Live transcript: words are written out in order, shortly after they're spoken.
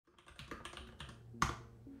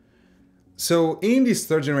So AMD's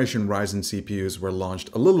third generation Ryzen CPUs were launched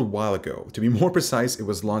a little while ago. To be more precise, it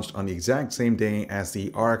was launched on the exact same day as the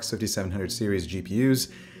RX 5700 series GPUs.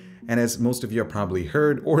 And as most of you have probably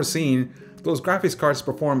heard or seen, those graphics cards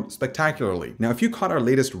perform spectacularly. Now, if you caught our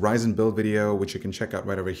latest Ryzen build video, which you can check out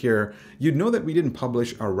right over here, you'd know that we didn't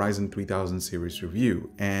publish our Ryzen 3000 series review.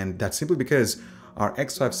 And that's simply because our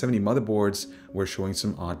X570 motherboards were showing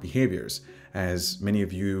some odd behaviors. As many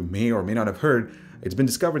of you may or may not have heard, it's been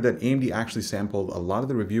discovered that AMD actually sampled a lot of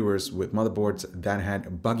the reviewers with motherboards that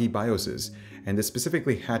had buggy BIOSes, and this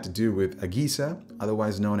specifically had to do with AGESA,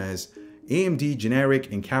 otherwise known as AMD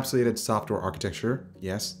Generic Encapsulated Software Architecture.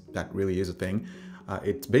 Yes, that really is a thing.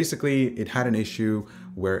 It had an issue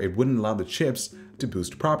where it wouldn't allow the chips to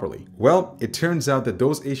boost properly. Well, it turns out that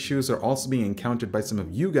those issues are also being encountered by some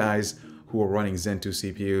of you guys who are running Zen 2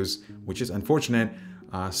 CPUs, which is unfortunate.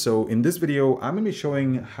 So in this video, I'm going to be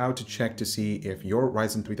showing how to check to see if your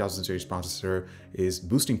Ryzen 3000 series processor is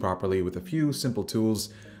boosting properly with a few simple tools.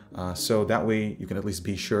 So that way you can at least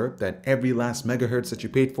be sure that every last megahertz that you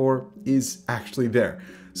paid for is actually there.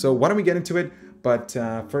 So why don't we get into it? But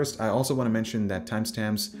first, I also want to mention that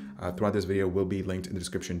timestamps throughout this video will be linked in the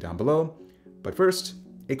description down below. But first,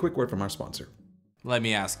 a quick word from our sponsor. Let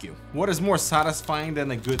me ask you, what is more satisfying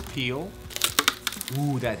than a good peel?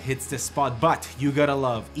 Ooh, that hits the spot, but you gotta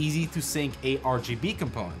love easy to sync ARGB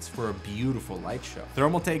components for a beautiful light show.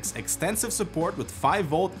 Thermaltake's extensive support with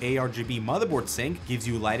 5-volt ARGB motherboard sync gives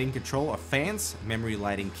you lighting control of fans, memory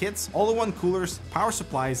lighting kits, all-in-one coolers, power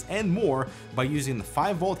supplies, and more by using the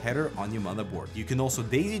 5-volt header on your motherboard. You can also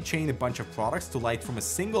daisy chain a bunch of products to light from a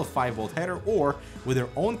single 5-volt header or with their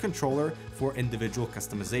own controller for individual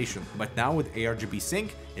customization. But now with ARGB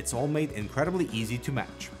sync, it's all made incredibly easy to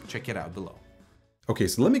match. Check it out below. Okay,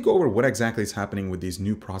 so let me go over what exactly is happening with these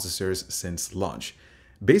new processors since launch.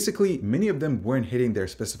 Basically, many of them weren't hitting their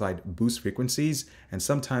specified boost frequencies, and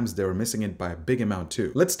sometimes they were missing it by a big amount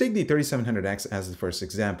too. Let's take the 3700X as the first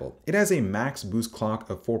example. It has a max boost clock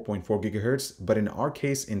of 4.4 GHz, but in our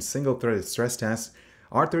case, in single-threaded stress tests,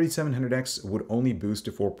 our 3700X would only boost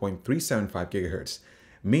to 4.375 GHz.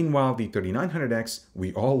 Meanwhile, the 3900X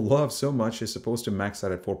we all love so much is supposed to max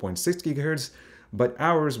out at 4.6 GHz, but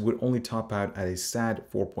ours would only top out at a sad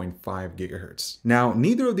 4.5 GHz. Now,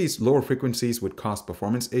 neither of these lower frequencies would cause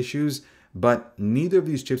performance issues, but neither of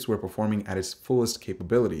these chips were performing at its fullest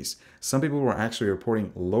capabilities. Some people were actually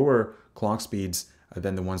reporting lower clock speeds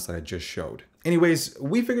than the ones that I just showed. Anyways,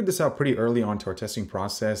 we figured this out pretty early on to our testing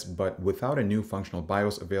process, but without a new functional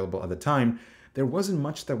BIOS available at the time, there wasn't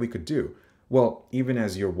much that we could do. Well, even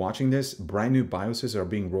as you're watching this, brand new BIOSes are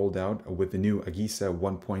being rolled out with the new AGESA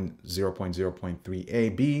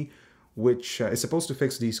 1.0.0.3ab, which is supposed to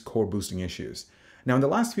fix these core boosting issues. Now, in the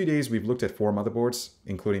last few days, we've looked at 4 motherboards,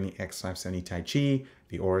 including the X570 Taichi,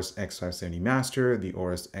 the Aorus X570 Master, the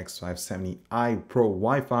Aorus X570i Pro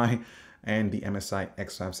Wi-Fi, and the MSI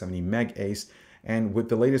X570 Meg Ace. And with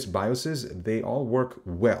the latest BIOSes, they all work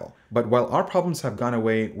well. But while our problems have gone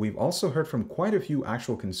away, we've also heard from quite a few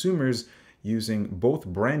actual consumers using both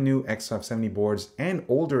brand new X570 boards and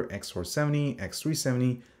older X470,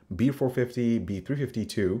 X370, B450, B350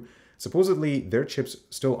 too. Supposedly, their chips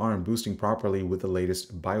still aren't boosting properly with the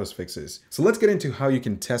latest BIOS fixes. So let's get into how you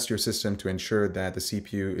can test your system to ensure that the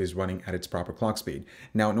CPU is running at its proper clock speed.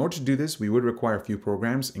 Now, in order to do this, we would require a few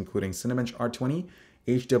programs, including Cinebench R20,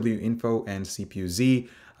 HWInfo, and CPU-Z.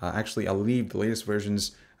 Actually, I'll leave the latest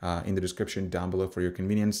versions in the description down below for your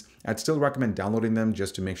convenience. I'd still recommend downloading them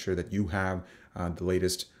just to make sure that you have the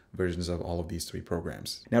latest versions of all of these 3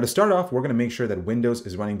 programs. Now, to start off, we're going to make sure that Windows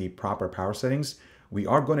is running the proper power settings. We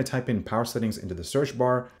are going to type in power settings into the search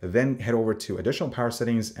bar, then head over to additional power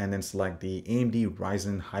settings and then select the AMD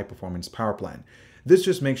Ryzen High Performance Power Plan. This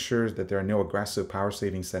just makes sure that there are no aggressive power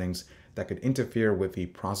saving settings that could interfere with the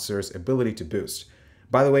processor's ability to boost.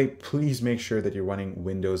 By the way, please make sure that you're running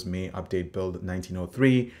Windows May Update Build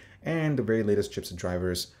 1903 and the very latest chips and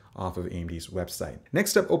drivers off of AMD's website.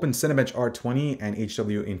 Next up, open Cinebench R20 and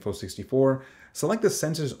HWInfo64. Select the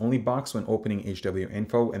Sensors Only box when opening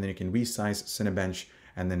HWInfo, and then you can resize Cinebench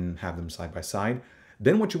and then have them side by side.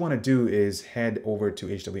 Then what you want to do is head over to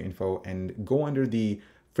HWInfo and go under the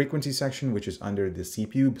frequency section, which is under the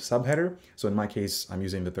CPU subheader. So in my case, I'm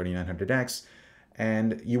using the 3900X.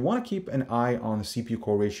 And you want to keep an eye on the CPU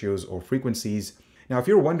core ratios or frequencies. Now, if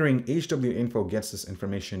you're wondering, HWInfo gets this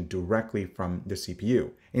information directly from the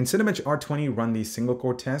CPU. In Cinebench R20, run the single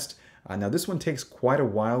core test. Now, this one takes quite a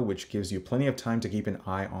while, which gives you plenty of time to keep an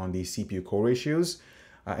eye on the CPU core ratios.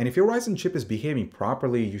 And if your Ryzen chip is behaving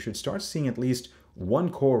properly, you should start seeing at least one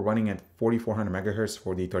core running at 4400 MHz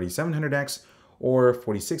for the 3700X or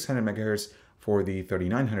 4600 MHz for the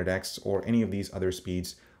 3900X or any of these other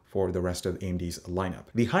speeds for the rest of AMD's lineup.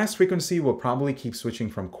 The highest frequency will probably keep switching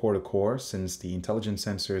from core to core, since the intelligence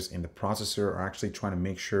sensors in the processor are actually trying to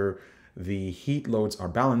make sure the heat loads are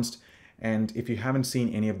balanced. And if you haven't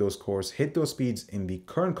seen any of those cores hit those speeds in the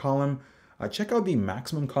current column, check out the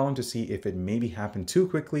maximum column to see if it maybe happened too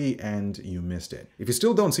quickly and you missed it. If you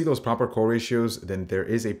still don't see those proper core ratios, then there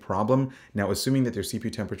is a problem. Now, assuming that your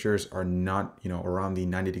CPU temperatures are not, around the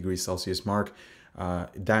 90 degrees Celsius mark,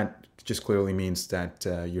 that just clearly means that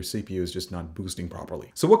your CPU is just not boosting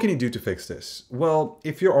properly. So what can you do to fix this? Well,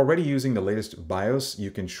 if you're already using the latest BIOS, you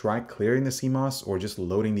can try clearing the CMOS or just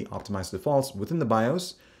loading the optimized defaults within the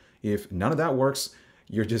BIOS. If none of that works,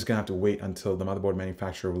 you're just gonna have to wait until the motherboard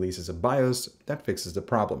manufacturer releases a BIOS that fixes the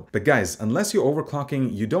problem. But guys, unless you're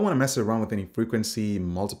overclocking, you don't wanna mess around with any frequency,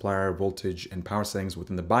 multiplier, voltage, and power settings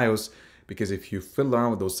within the BIOS, because if you fiddle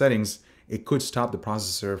around with those settings, it could stop the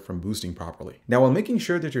processor from boosting properly. Now, while making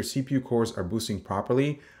sure that your CPU cores are boosting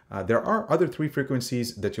properly, there are other 3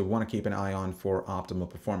 frequencies that you'll wanna keep an eye on for optimal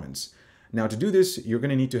performance. Now, to do this, you're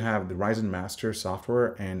gonna need to have the Ryzen Master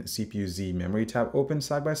software and CPU-Z memory tab open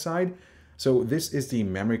side by side. So this is the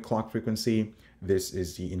memory clock frequency, this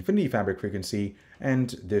is the Infinity Fabric frequency, and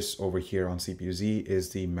this over here on CPU-Z is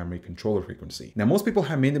the memory controller frequency. Now, most people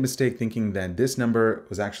have made the mistake thinking that this number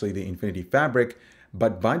was actually the Infinity Fabric,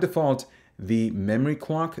 but by default, the memory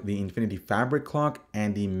clock, the Infinity Fabric clock,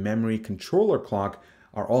 and the memory controller clock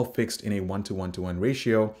are all fixed in a 1:1:1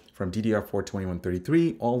 ratio from DDR4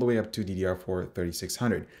 2133 all the way up to DDR4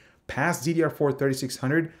 3600. Past DDR4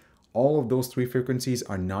 3600, all of those 3 frequencies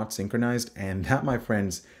are not synchronized, and that, my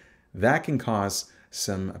friends, that can cause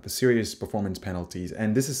some serious performance penalties.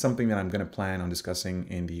 And this is something that I'm going to plan on discussing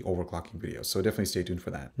in the overclocking video, so definitely stay tuned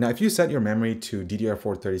for that. Now, if you set your memory to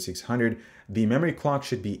DDR4 3600, the memory clock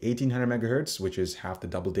should be 1800 megahertz, which is half the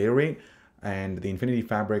double data rate, and the Infinity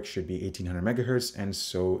Fabric should be 1800 megahertz, and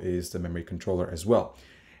so is the memory controller as well.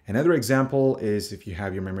 Another example is if you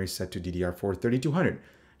have your memory set to DDR4 3200.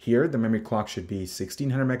 Here, the memory clock should be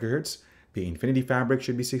 1600 megahertz, the Infinity Fabric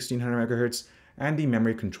should be 1600 megahertz, and the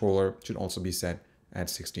memory controller should also be set at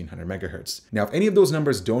 1600 megahertz. Now, if any of those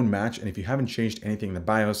numbers don't match, and if you haven't changed anything in the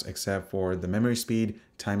BIOS except for the memory speed,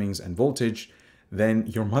 timings, and voltage, then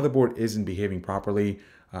your motherboard isn't behaving properly,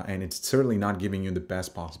 and it's certainly not giving you the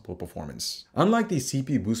best possible performance. Unlike the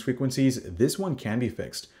CPU boost frequencies, this one can be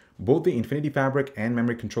fixed. Both the Infinity Fabric and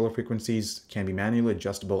memory controller frequencies can be manually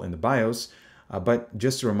adjustable in the BIOS, but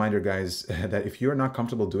just a reminder, guys, that if you're not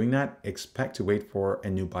comfortable doing that, expect to wait for a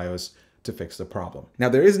new BIOS to fix the problem. Now,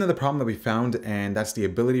 there is another problem that we found, and that's the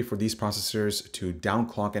ability for these processors to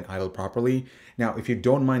downclock and idle properly. Now, if you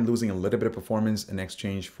don't mind losing a little bit of performance in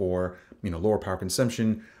exchange for lower power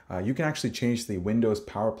consumption, you can actually change the Windows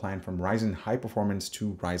power plan from Ryzen High Performance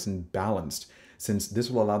to Ryzen Balanced, since this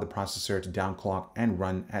will allow the processor to downclock and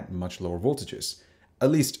run at much lower voltages. At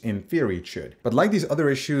least in theory it should. But like these other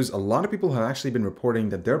issues, a lot of people have actually been reporting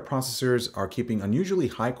that their processors are keeping unusually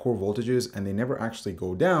high core voltages and they never actually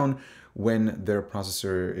go down when their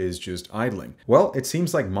processor is just idling. Well, it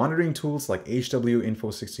seems like monitoring tools like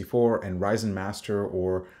HWInfo64 and Ryzen Master,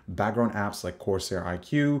 or background apps like Corsair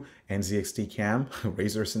IQ, NZXT Cam,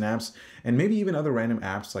 Razer Synapse, and maybe even other random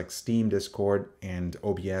apps like Steam, Discord, and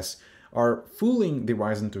OBS are fooling the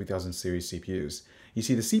Ryzen 3000 series CPUs. You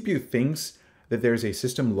see, the CPU thinks that there's a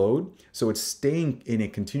system load, so it's staying in a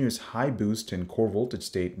continuous high boost and core voltage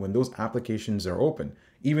state when those applications are open,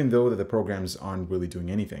 even though that the programs aren't really doing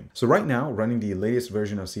anything. So right now, running the latest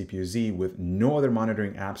version of CPU-Z with no other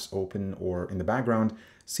monitoring apps open or in the background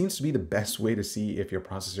seems to be the best way to see if your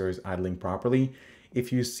processor is idling properly.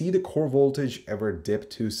 If you see the core voltage ever dip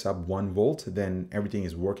to sub 1 volt, then everything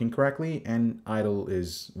is working correctly and idle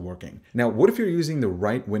is working. Now, what if you're using the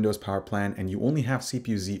right Windows power plan and you only have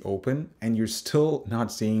CPU-Z open and you're still not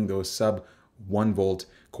seeing those sub 1 volt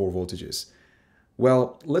core voltages?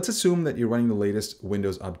 Well, let's assume that you're running the latest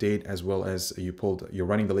Windows update, as well as you're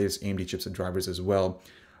running the latest AMD chipset drivers as well.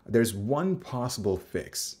 There's one possible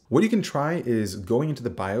fix. What you can try is going into the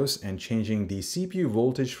BIOS and changing the CPU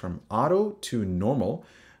voltage from auto to normal,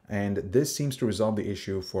 and this seems to resolve the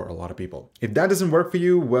issue for a lot of people. If that doesn't work for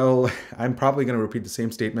you, well, I'm probably going to repeat the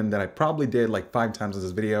same statement that I probably did like 5 times in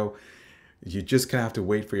this video. You just kind of have to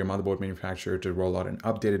wait for your motherboard manufacturer to roll out an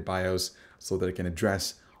updated BIOS so that it can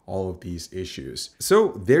address all of these issues.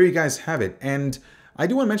 So there you guys have it. And I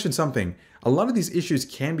do want to mention something. A lot of these issues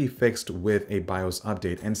can be fixed with a BIOS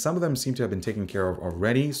update, and some of them seem to have been taken care of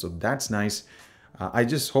already, so that's nice. I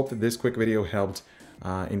just hope that this quick video helped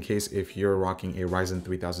in case if you're rocking a Ryzen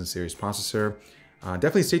 3000 series processor.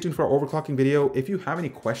 Definitely stay tuned for our overclocking video. If you have any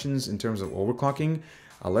questions in terms of overclocking,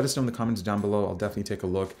 let us know in the comments down below. I'll definitely take a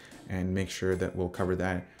look and make sure that we'll cover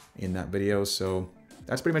that in that video. So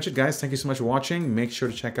that's pretty much it, guys. Thank you so much for watching. Make sure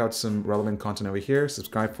to check out some relevant content over here.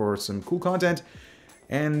 Subscribe for some cool content.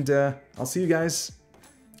 And I'll see you guys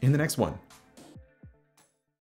in the next one.